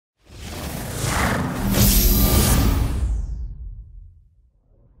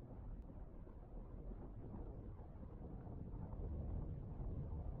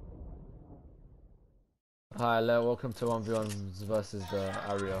Hi, hello, welcome to 1v1 versus the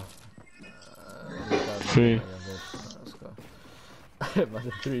Aria. 3. Let's go. I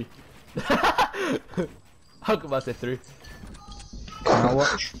said 3. How come I said 3? Can I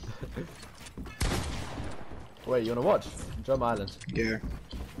watch? Wait, you wanna watch? Join my island. Yeah.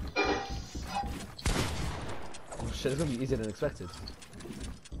 Oh shit, it's gonna be easier than expected.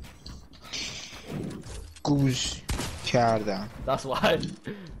 Goose کردم. That's why.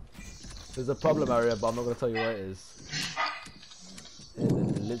 There's a problem area, but I'm not gonna tell you what it is. There's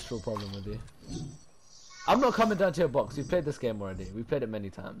a literal problem with you. I'm not coming down to your box. We played this game already. We played it many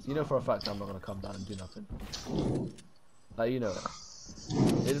times. You know for a fact I'm not gonna come down and do nothing. Like, you know it.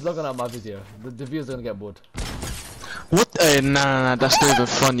 It's logging out my video. The viewers are gonna get bored. What? Nah, that's not even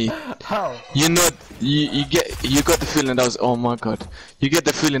funny. How? You know, you got the feeling that was. Oh my god, you get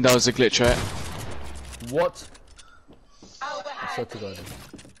the feeling that was a glitch, right? What? I swear to God.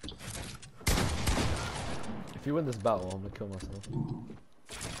 If you win this battle, I'm gonna kill myself.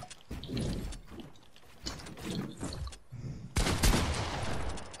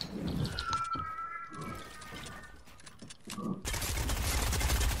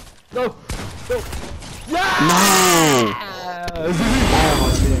 No! No! Yeah! No!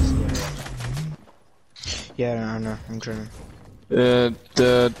 Yeah, I know. I'm trying.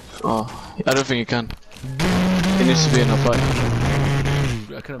 Oh, I don't think you can. It needs to be in a fight.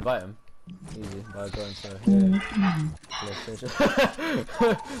 I can invite him. Easy, by going to PlayStation.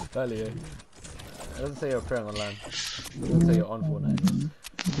 Early, yeah. It doesn't say you're playing online. It doesn't say you're on Fortnite.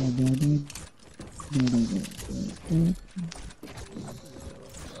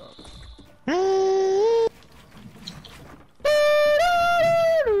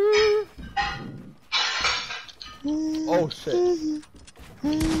 Oh shit.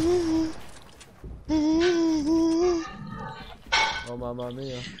 Oh mamma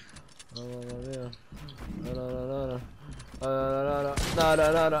mia. Oh mamma mia. No no no no no. No no no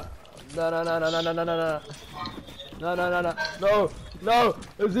no no. No no no no no no no no no. No no no no. No no.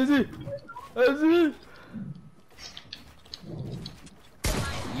 It's easy. It's easy.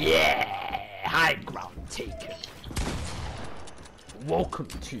 Yeah, high ground taken. Welcome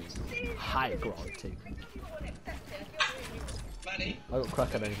to high ground taken. I got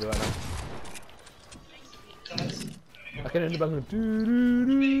crack energy right now. I can end up going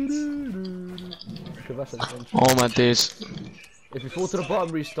Oh my days. If you fall to the bottom,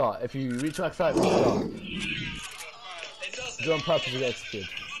 restart. If you reach max height, restart. Do it on purpose, you get executed.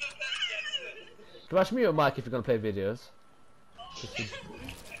 Crash me your mic if you're gonna play videos.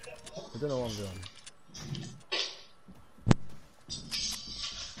 I don't know what I'm doing.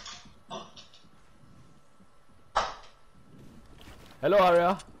 Hello,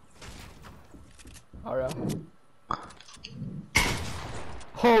 Aria. Aria.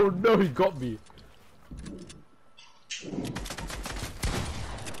 Oh no, he got me.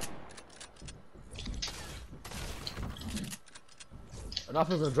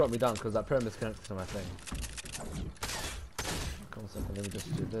 Nothing's gonna drop me down because that pyramid's connected to my thing. Come on a second, let me just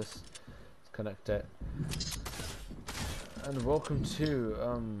do this. Let's connect it. And welcome to,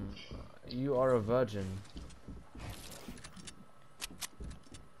 you are a virgin.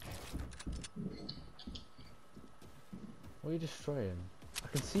 What are you destroying? I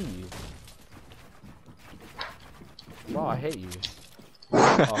can see you. Wow, I hate you.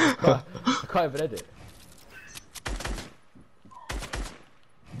 Oh, I can't even edit.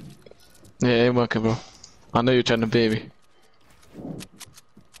 Yeah, it ain't working, bro. I know you're trying to baby.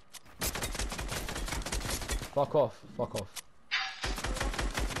 Fuck off, fuck off.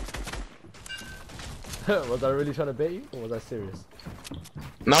 Was I really trying to bait you, or was I serious?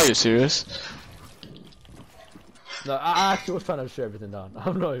 Now you're serious. No, I actually was trying to shoot everything down.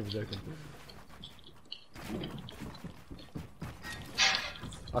 I'm not even joking.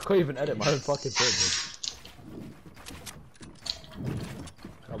 I can't even edit my own fucking thing.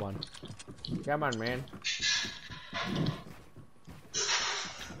 Come on. Come on, man.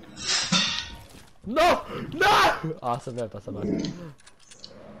 No! No! Ah, ça va, ça va.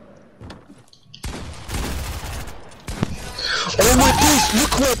 Oh my days,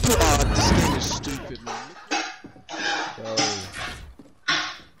 look what I put. Oh, this game is stupid, man.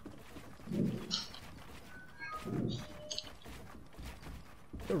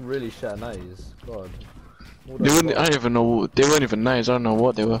 They're really shit nice. God. They weren't, I don't even know. They weren't even nice. I don't know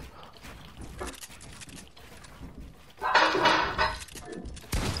what they were.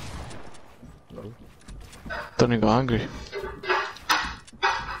 Don't even go hungry.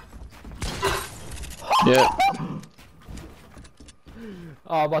 Yeah.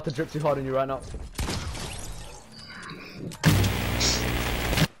 Oh, I'm about to drip too hard on you right now.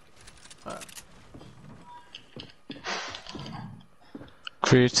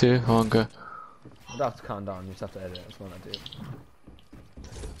 3, 2, 1, go. You don't have to count down, you just have to edit it. That's what I do.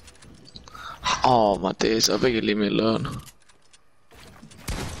 Oh my days, I beg you leave me alone.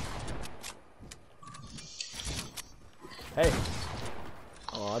 Hey!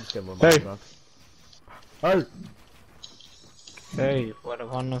 Oh, I just gave him a mic. Hey! Hey, what a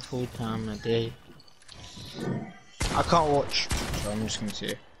wonderful time of day. I can't watch, so I'm just gonna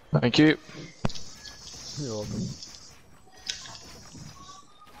see. Thank you. You're welcome.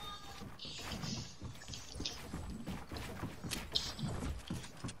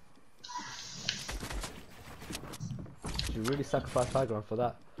 Did you really sacrifice high ground for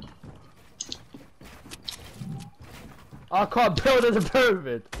that? I can't build as a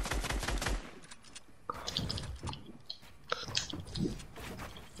pyramid!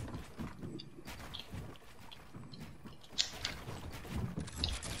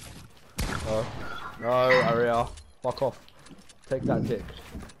 Oh. No, Aria. Fuck off. Take that dick.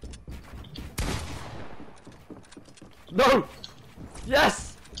 No! Yes!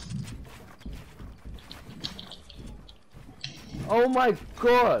 Oh my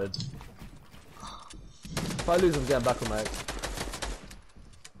god! If I lose, I'm getting back on my ex.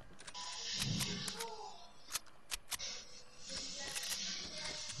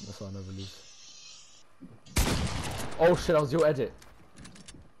 That's why I never lose. Oh shit, that was your edit.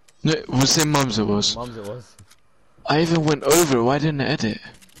 No, it was in Mum's it was. Mum's it was. I even went over it, why didn't I edit?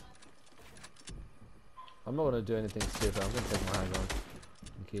 I'm not gonna do anything stupid, I'm gonna take my high ground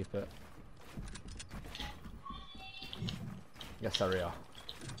and keep it. Yes, Aria.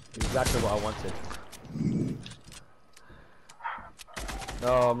 Exactly what I wanted.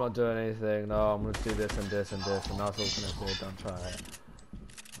 No, I'm not doing anything. No, I'm gonna do this and this and this, and that's all connected. Don't try it.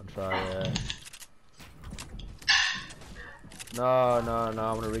 Don't try it. No, no, no,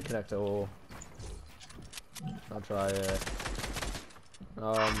 I'm gonna reconnect it all. Don't try it.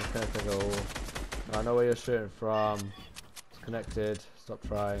 No, I'm connecting it all. No, I know where you're shooting from. It's connected. Stop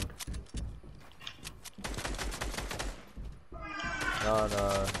trying. No,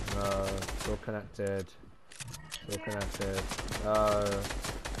 no, no. It's all connected. It's all connected. No.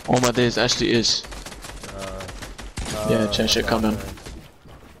 Oh my days, actually is. No. Yeah, change it, come on.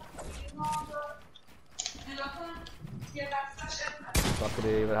 Fucking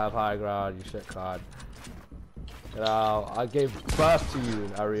didn't even have high ground, you shit card. Get out. I gave birth to you,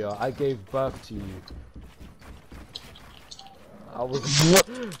 Aria. I gave birth to you. I was.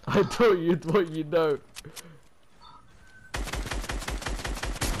 I thought you'd what you know.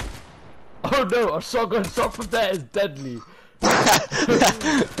 Oh no, a shotgun shot from there is deadly.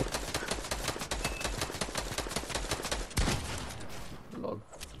 Log.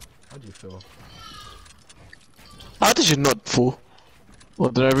 How do you feel? How did you not fall? Or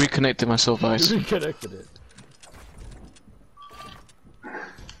did I reconnect it myself, guys? You reconnected it.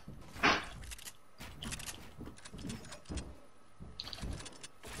 I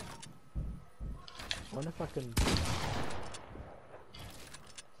wonder if I can...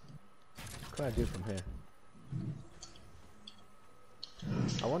 What can I do from here?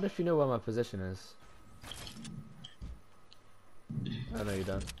 I wonder if you know where my position is. Oh no, you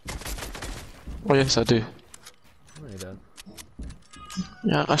don't. Oh yes, I do. No, you don't.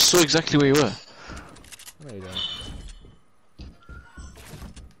 Yeah, I saw exactly where you were. No, you don't.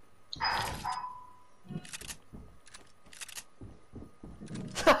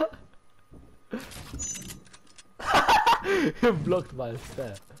 You're blocked by a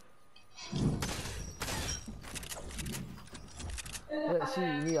step. Yeah, see,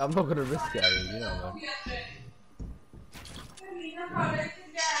 me, I'm not gonna risk it, you know, man.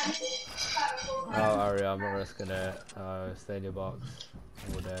 Oh, Aria, I'm not risking it. Stay in your box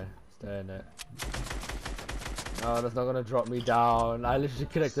all day. Stay in it. Oh, that's not gonna drop me down. I literally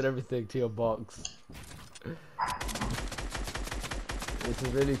connected everything to your box. This is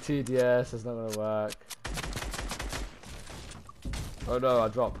really tedious. It's not gonna work. Oh no, I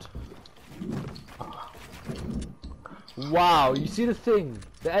dropped. Wow, you see the thing?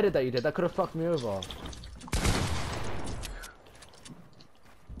 The edit that you did, that could have fucked me over.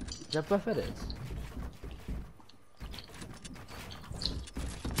 Do you have both edits?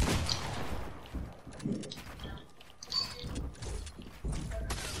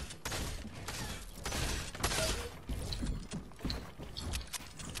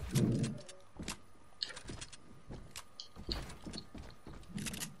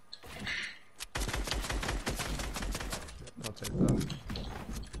 I'll take that.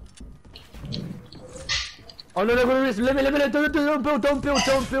 Oh no, no, let me, don't build, don't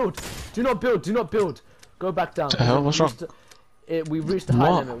build. Do not build, do not build. Go back down. The hell, what's wrong? we reached the height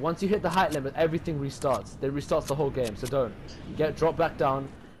What? limit. Once you hit the height limit, everything restarts. It restarts the whole game. So don't drop back down.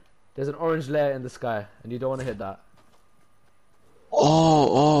 There's an orange layer in the sky, and you don't want to hit that.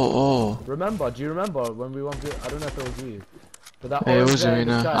 Oh. Remember? Do you remember when we went? I don't know if it was you, but that Hey, it orange wasn't layer me, in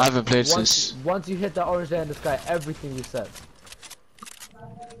the no. sky. I haven't played once, since. Once you hit that orange layer in the sky, everything resets.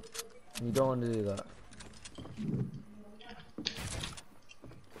 And you don't want to do that.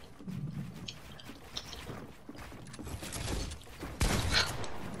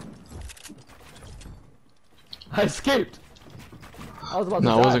 I escaped! I was about to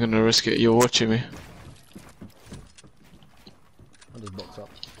No, I die. wasn't gonna risk it. You're watching me. I'll just box up.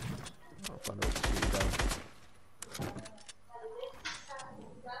 I'll find out what to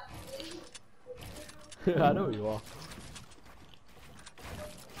shoot down. I know who you are.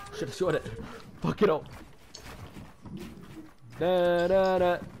 Should have shot it. Fuck it up. Da da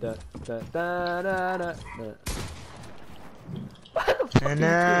da da da da da da. Na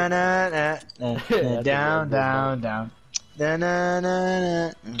na na na Yeah, down, that's down, down. Na na na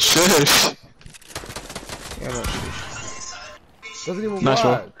na. Shush. Yeah, but Doesn't even Nice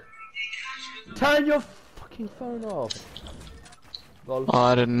one. work. Turn your fucking phone off. Lol. Oh,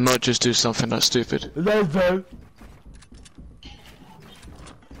 I did not just do something that stupid. No, no.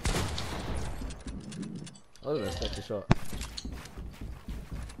 I don't expect a shot.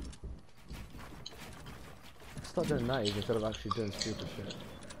 Start doing that instead of actually doing stupid shit.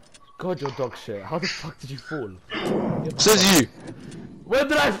 God, you're dog shit. How the fuck did you fall? Says you. Where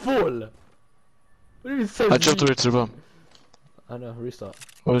did I fall? What do you mean says I jumped you? away to the bomb. I know, restart.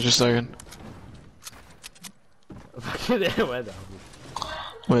 What was just a second? Fucking hell, where the hell?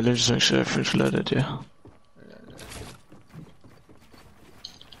 Wait, let's just make sure everything's loaded, yeah.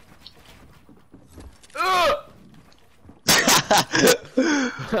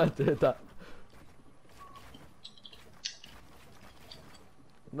 I did that.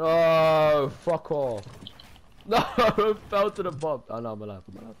 No, fuck off. No, I fell to the bomb. Oh no, I'm alive,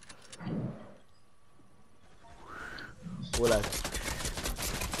 I'm alive. We're alive.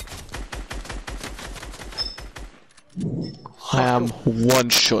 I am one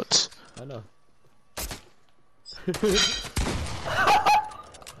shot. I know.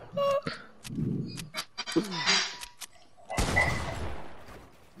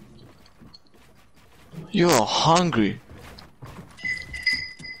 You're hungry.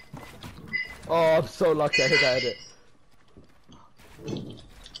 Oh, I'm so lucky I hit that edit.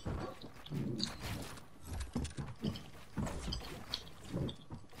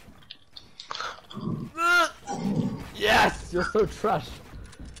 Yes! You're so trash.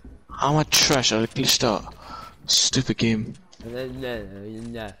 I'm a trash. I glitched out. Stupid game.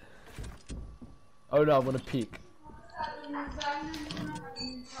 Oh no, I'm gonna peek.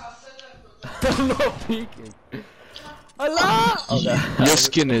 I'm not peeking. Allah! Okay. Your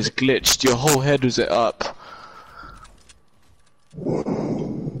skin is glitched. Your whole head was up.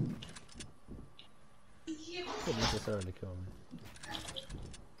 Didn't necessarily kill me.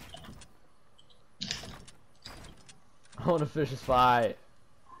 I wanna finish this fight.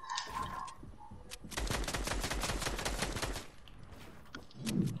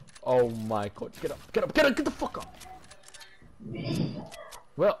 Oh my god, get up, get up, get up, get the fuck up!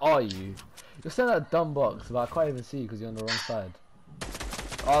 Where are you? You're still in that dumb box, but I can't even see you because you're on the wrong side.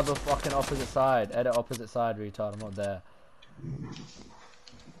 Oh, the fucking opposite side. Edit opposite side, retard. I'm not there.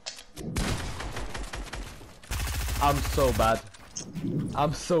 I'm so bad.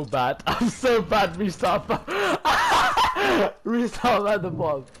 I'm so bad. I'm so bad. Restart. Restart at the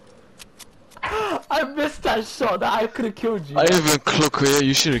boss. I missed that shot. That I could have killed you. I didn't even clock here.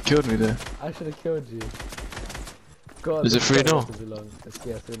 You should have killed me there. I should have killed you. God, Is it 3-0? It's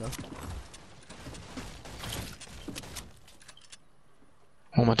yeah, 3-0.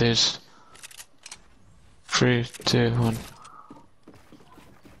 Oh my days. 3, 2, 1.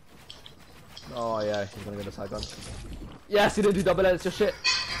 Oh yeah, he's gonna get a side gun. Yes, he didn't do double edits, your shit.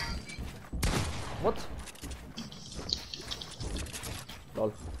 What?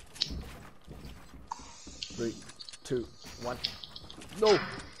 Lol. 3, 2, 1. No!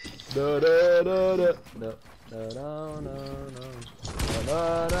 Da da da da. No. No, no, no, no.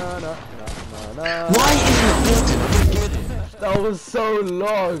 No, no, no, no, no. Why is it? That was so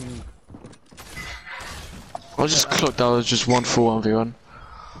long! I just clocked that was just 1 for 1v1.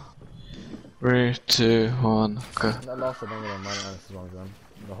 3, 2, 1, go. That lasted longer than 9 minutes long run.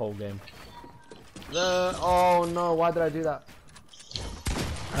 The whole game. Oh no, why did I do that?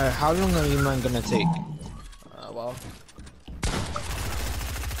 how long are you man gonna take? Well.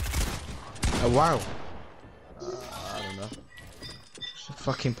 A while. I don't know. What's the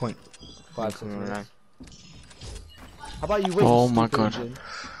fucking point? 5, 6 minutes. How about you wait? Oh you my stupid God. Jin?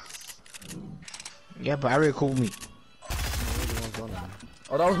 Yeah, but Aria called me.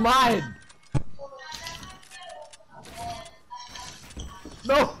 Oh, that was mine!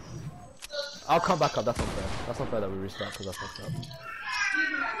 No! I'll come back up, that's unfair. That's not fair that we restart because that's fucked up.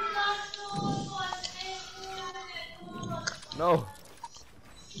 No!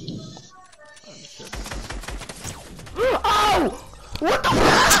 Oh, shit. Ow! What the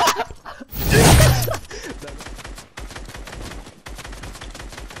fuck?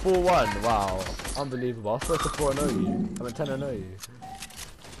 4-1, wow. Unbelievable. I was supposed to 4-0 you. I mean 10-0 you.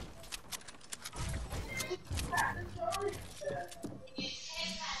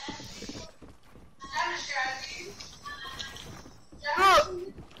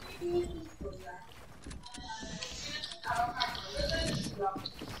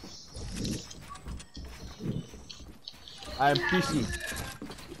 I am PC.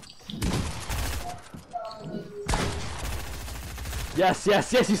 Yes,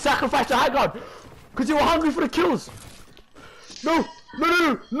 yes, yes, you sacrificed your high guard! Because you were hungry for the kills! No! No,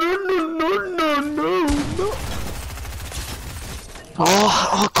 no, no, no, no, no, no, no!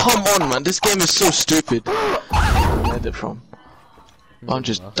 Oh, come on, man. This game is so stupid. Where I it from? I'm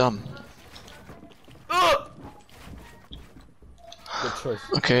just dumb. Good choice.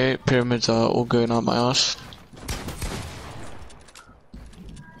 Okay, pyramids are all going out my ass.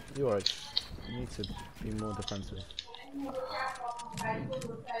 You are. You need to be more defensive. No.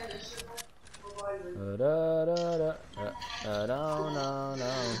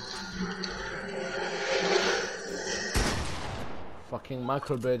 Fucking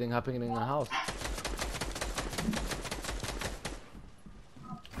microblading happening in the house.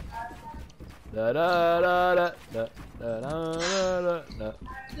 No.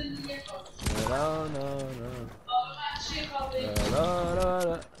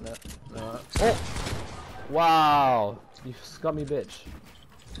 Oh! Wow! You got me, bitch.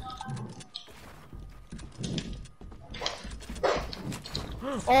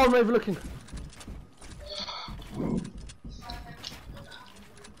 Oh, I'm overlooking.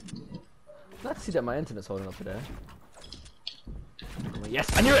 Glad to see that my internet's holding up today. Yes,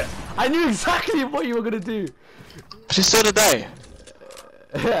 I knew it! I knew exactly what you were gonna do! But so did I.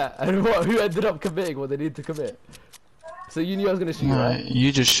 Yeah, and what? Who ended up committing what they need to commit? So you knew I was gonna shoot, right?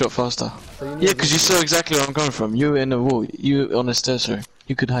 You just shot faster. So you knew Yeah, because you saw exactly where I'm coming from. You were in the wall. You on the stairs, sorry.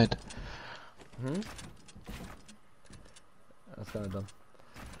 You could hide. That's kind of dumb.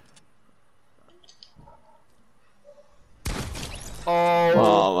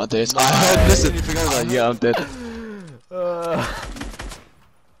 Oh my days. I heard this and you forgot about yeah, I'm dead.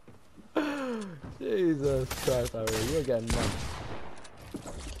 Jesus Christ, Aria, you're getting mad.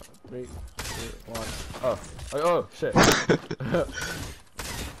 3, 2, 1. Oh, shit.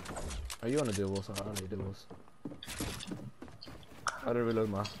 Are you on a dual wall? Sorry, I don't need dual walls. I didn't reload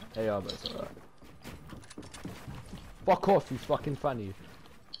my AR, but it's alright. Fuck off, you fucking fanny.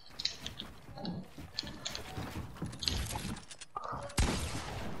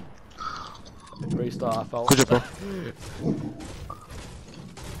 Restart, I felt. Good job, bro.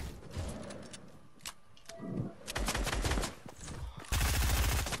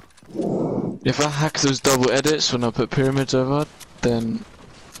 If I hack those double edits when I put pyramids over, then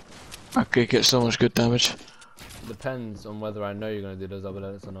I could get so much good damage. Depends on whether I know you're gonna do those double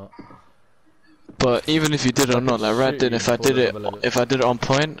edits or not. But even if you did or not, like Rat did, if I did it on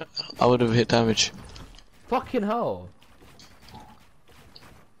point, I would have hit damage. Fucking hell!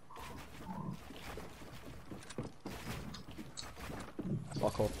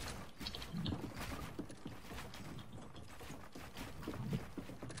 Fuck off.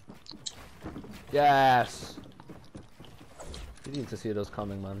 Yes! You need to see those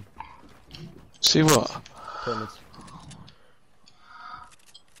coming, man. See what? Pyramids.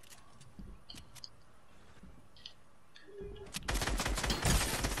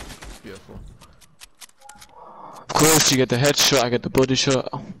 Beautiful. Of course, you get the headshot, I get the body shot.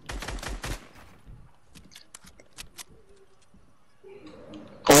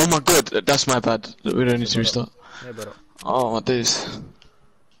 Oh my god, that's my bad. We don't need to restart. Yeah, but Oh my days.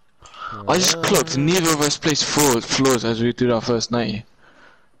 I just clocked, neither of us placed floors as we did our first 90.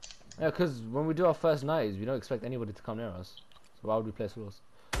 yeah, because when we do our first 90s, we don't expect anybody to come near us. So why would we place floors?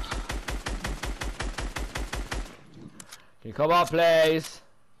 Can you come up, please?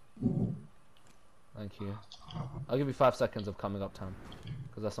 Thank you. I'll give you 5 seconds of coming up time,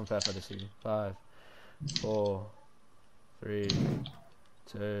 because that's unfair for the city. 5, 4, 3,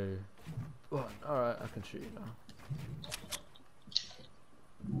 2, 1. Alright, I can shoot you now.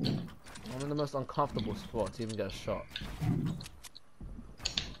 I'm in the most uncomfortable spot to even get a shot.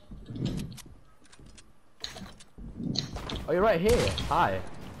 Oh, you're right here. Hi.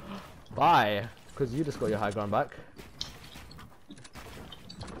 Bye. Because you just got your high ground back.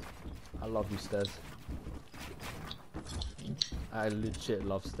 I love you, stairs. I legit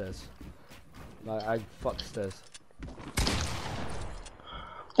love stairs. Like, I fuck stairs.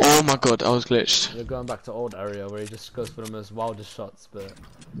 Oh my god, I was glitched. You're going back to old Aria where he just goes for the most wildest shots, but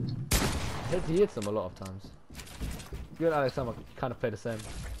he hits them a lot of times. You and Alex kind of play the same.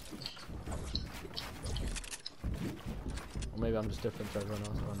 Or maybe I'm just different to everyone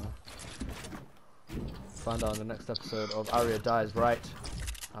else, I don't know. Find out in the next episode of Aria Dies Right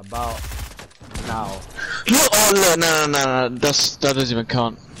about now. Oh no, that doesn't even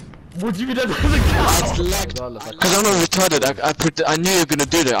count. What do you mean that doesn't count? Because I'm not retarded. I knew you were gonna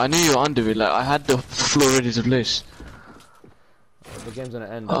do that. I knew you were under it. Like I had the floor ready to place. The game's gonna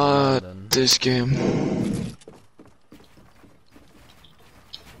end. This game.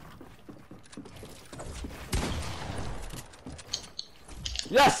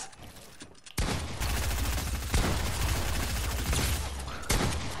 Yes.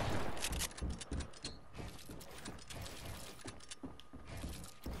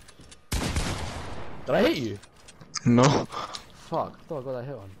 Did I hit you? No. Fuck, I thought I got that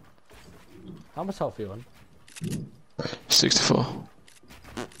hit on. How much health are you on? 64.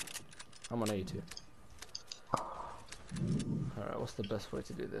 I'm on 82. Alright, what's the best way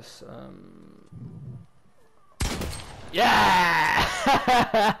to do this? Yeah!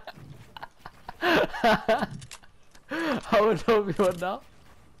 How would you want now?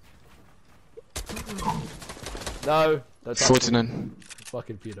 No! Don't touch 49. me.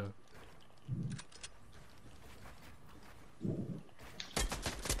 Fucking pedo.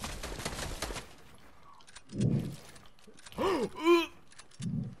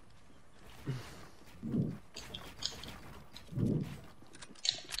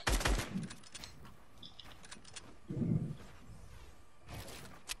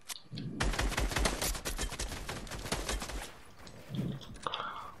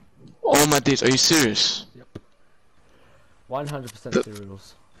 Oh my days, are you serious? Yep. 100%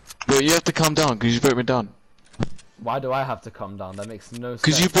 cereals. Bro, you have to calm down because you broke me down. Why do I have to calm down? That makes no sense.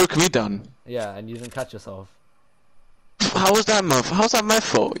 Because you broke me down. Yeah, and you didn't catch yourself. How's that my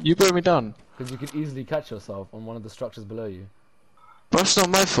fault? You broke me down. Because you could easily catch yourself on one of the structures below you. But it's not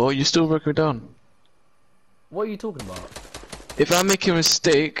my fault, you still broke me down. What are you talking about? If I make a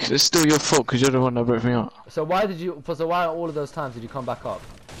mistake, it's still your fault because you're the one that broke me out. So why all of those times did you come back up?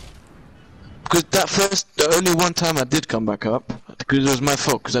 Because the only one time I did come back up, because it was my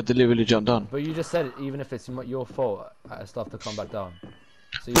fault because I deliberately jumped down. But you just said it, even if it's your fault, I still have to come back down.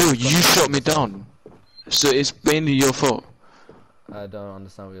 So Bro, you shot me down. So it's mainly your fault. I don't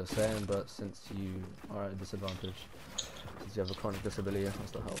understand what you're saying, but since you are at a disadvantage, since you have a chronic disability, it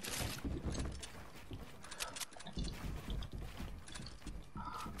has to help.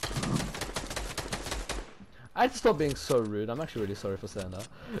 I just stop being so rude. I'm actually really sorry for saying that.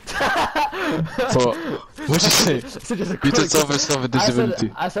 For what'd you say? You just have a disability.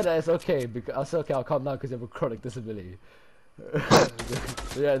 I said that it's okay because I said okay, I'll calm down because you have a chronic disability.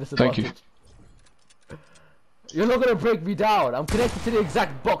 Yeah, disadvantage. Thank you. You're not gonna break me down. I'm connected to the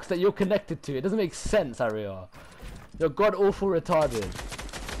exact box that you're connected to. It doesn't make sense, Aria. You're god awful retarded.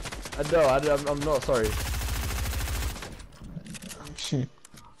 I know. I'm not sorry.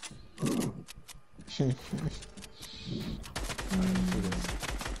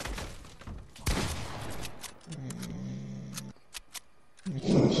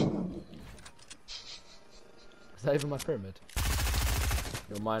 Is that even my pyramid?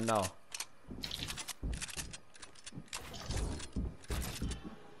 You're mine now.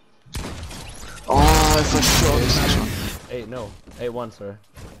 Oh, if I shot this one. 8-1, sorry.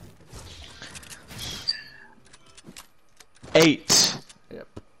 8. Yep.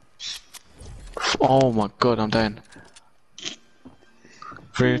 Oh my god, I'm dying.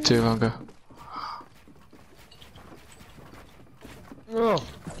 3, 2, 1, go. Oh,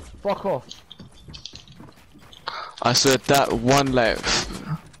 fuck off. I swear that one like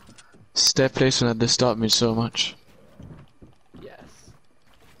stair placement at the start means so much. Yes.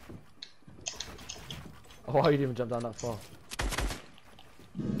 Oh, why you didn't even jump down that far?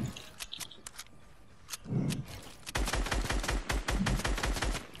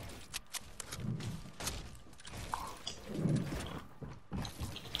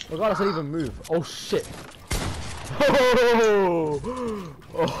 Regardless, I didn't even move. Oh shit. Oh,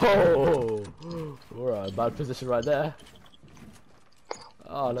 oh, alright, bad position right there.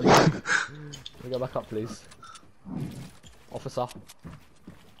 Oh, let me go back up, please. Officer.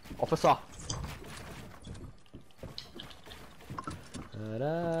 Officer.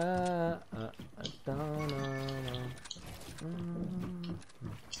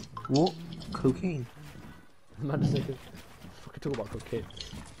 What? Cocaine? Man, just fucking talk about cocaine.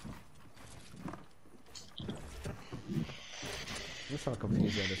 I'm just trying to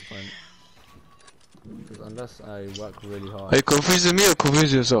confuse you at this point. Because unless I work really hard. Are you confusing me or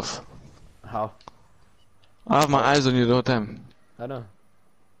confusing yourself? How? I have my eyes on you the whole time. I know.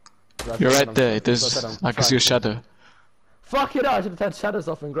 You're right there. There's, I can see your shadow. Fuck it out! I should have turned shadows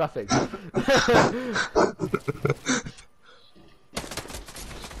off in graphics.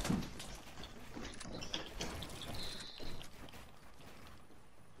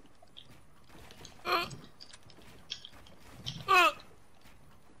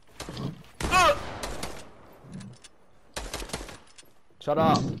 Shut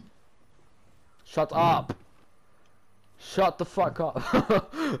up! Shut up! Shut the fuck up!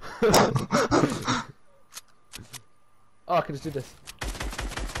 Oh, I can just do this.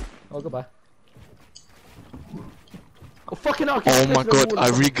 Oh, goodbye. Oh, fucking hell! Oh my god, I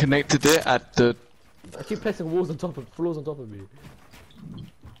reconnected it at the... I keep placing walls on top of floors on top of me.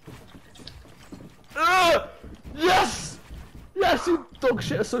 Yes! Yes, you dog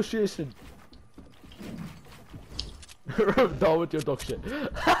shit association! Down with your dog shit.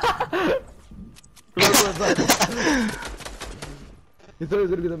 You thought he was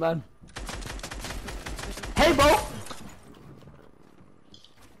gonna be the man. Hey, Bo!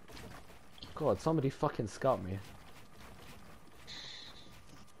 God, somebody fucking scout me.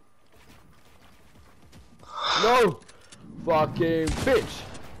 No! Fucking bitch!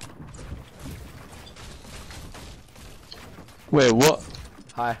 Wait, what?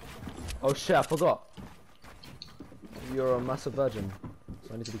 Hi. Oh shit, I forgot. You're a massive virgin,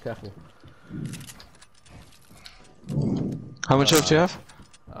 so I need to be careful. How much health do you have?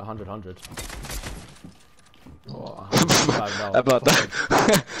 100. Oh, About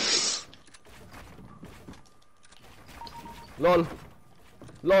that. LOL.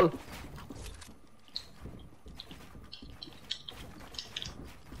 LOL.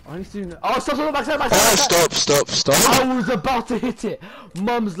 I need to. Oh, stop, backside. Oh, stop. I was about to hit it.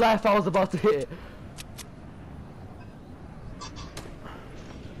 Mum's life, I was about to hit it.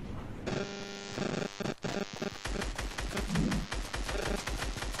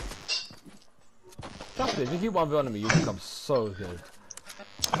 Trust me, if you keep 1v1 me, you become so good.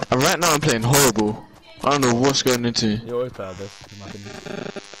 And right now I'm playing horrible. I don't know what's going into. You always play like this, in my opinion.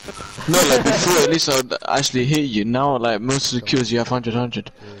 No, like before at least I would actually hit you. Now like most of the kills you have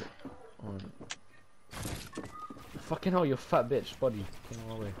 100. Fucking hell, you fat bitch body. Get on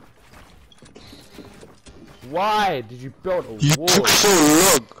my way. Why did you build a You wall? took so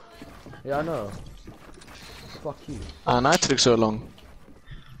long. Yeah, I know. Fuck you. And I took so long.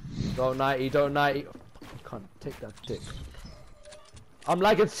 Don't 90. You can't take that dick. I'm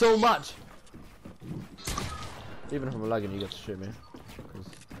lagging so much. Even if I'm lagging, you get to shoot me.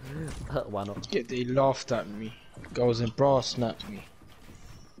 Why not? Yeah, they laughed at me. Girls in bra snapped me.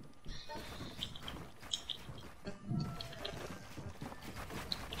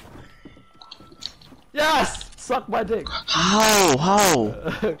 Yes! Suck my dick! How?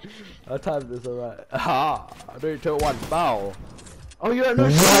 I timed this alright. Ah! 3, 2, 1, bow! Oh, you have no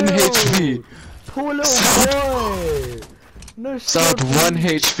 1 shield! HP! Poor little boy! No shield! Sound 1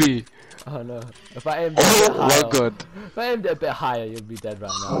 HP! Oh no. If I aimed it a bit Oh higher, my god. if I aimed it a bit higher, you'd be dead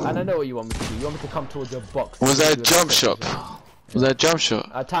right now. And I know what you want me to do. You want me to come towards your box. Was that a Do jump that shot? section. Was that a jump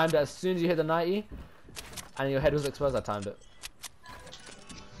shot? I timed it as soon as you hit the 90, and your head was exposed, I timed it.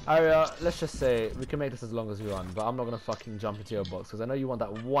 Aria, let's just say, we can make this as long as we want, but I'm not gonna fucking jump into your box, because I know you want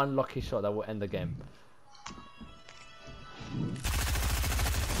that one lucky shot that will end the game.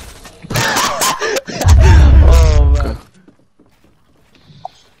 Oh man.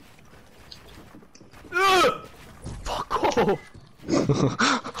 Fuck off!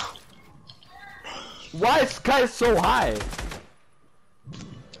 Why is Sky so high?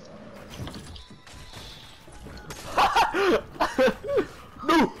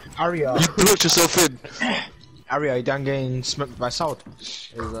 No! Aria, You blocked yourself in. Aria, you done getting smoked by South?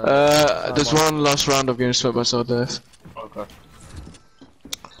 There's one last round of getting swept by South Death. Okay.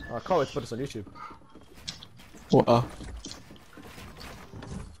 I can't wait to put this on YouTube. Wow.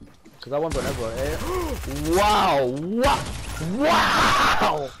 Because I won on everyone. Eh? Wow!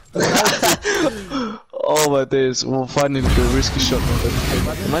 Wow! Oh my days, we'll finally do a risky shot.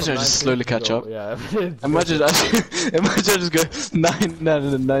 Imagine I just slowly catch up. Yeah. Imagine I just go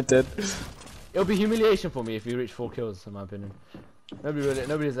 9, 10. It'll be humiliation for me if you reach 4 kills, in my opinion.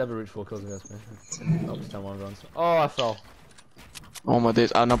 Nobody's ever reached 4 kills against me. Up to 10 1 runs. Oh, I fell. Oh my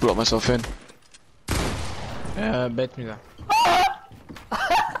days, I now blocked myself in. Bet me that.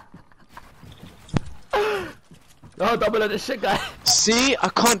 Oh, double this shit, guy. See, I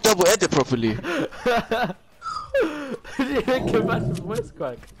can't double edit properly. You make a massive voice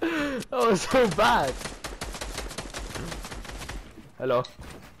crack. That was so bad. Hello.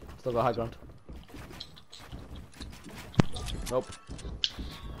 Still got high ground. Nope.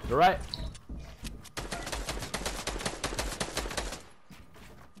 You're right.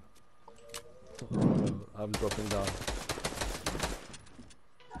 I'm dropping down.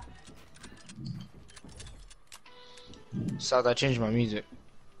 Sad, I changed my music.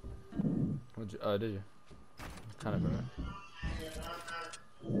 What'd you, oh, did you? Kind of alright.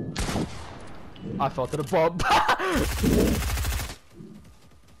 I fell to the bottom.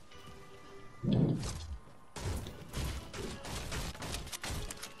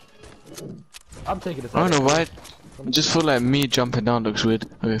 I'm taking this. I don't know why. I just feel like me jumping down looks weird.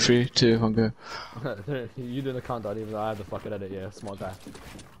 Okay, 3, 2, 1, go. You didn't count that even though I have the fucking edit, yeah, smart guy.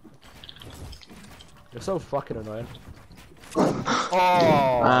 You're so fucking annoying.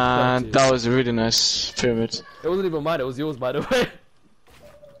 Oh, And that was a really nice pyramid. it wasn't even mine, it was yours by the way.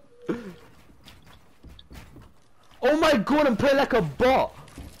 Oh my god, I'm playing like a bot.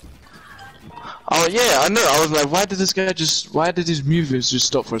 Oh yeah, I know. I was like, why did this guy just? Why did his movers just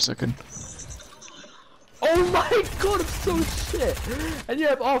stop for a second? Oh my god, I'm so shit. And you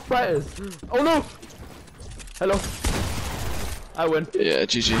have arthritis. Oh no. Hello. I win. Yeah,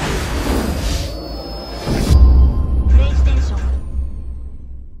 GG.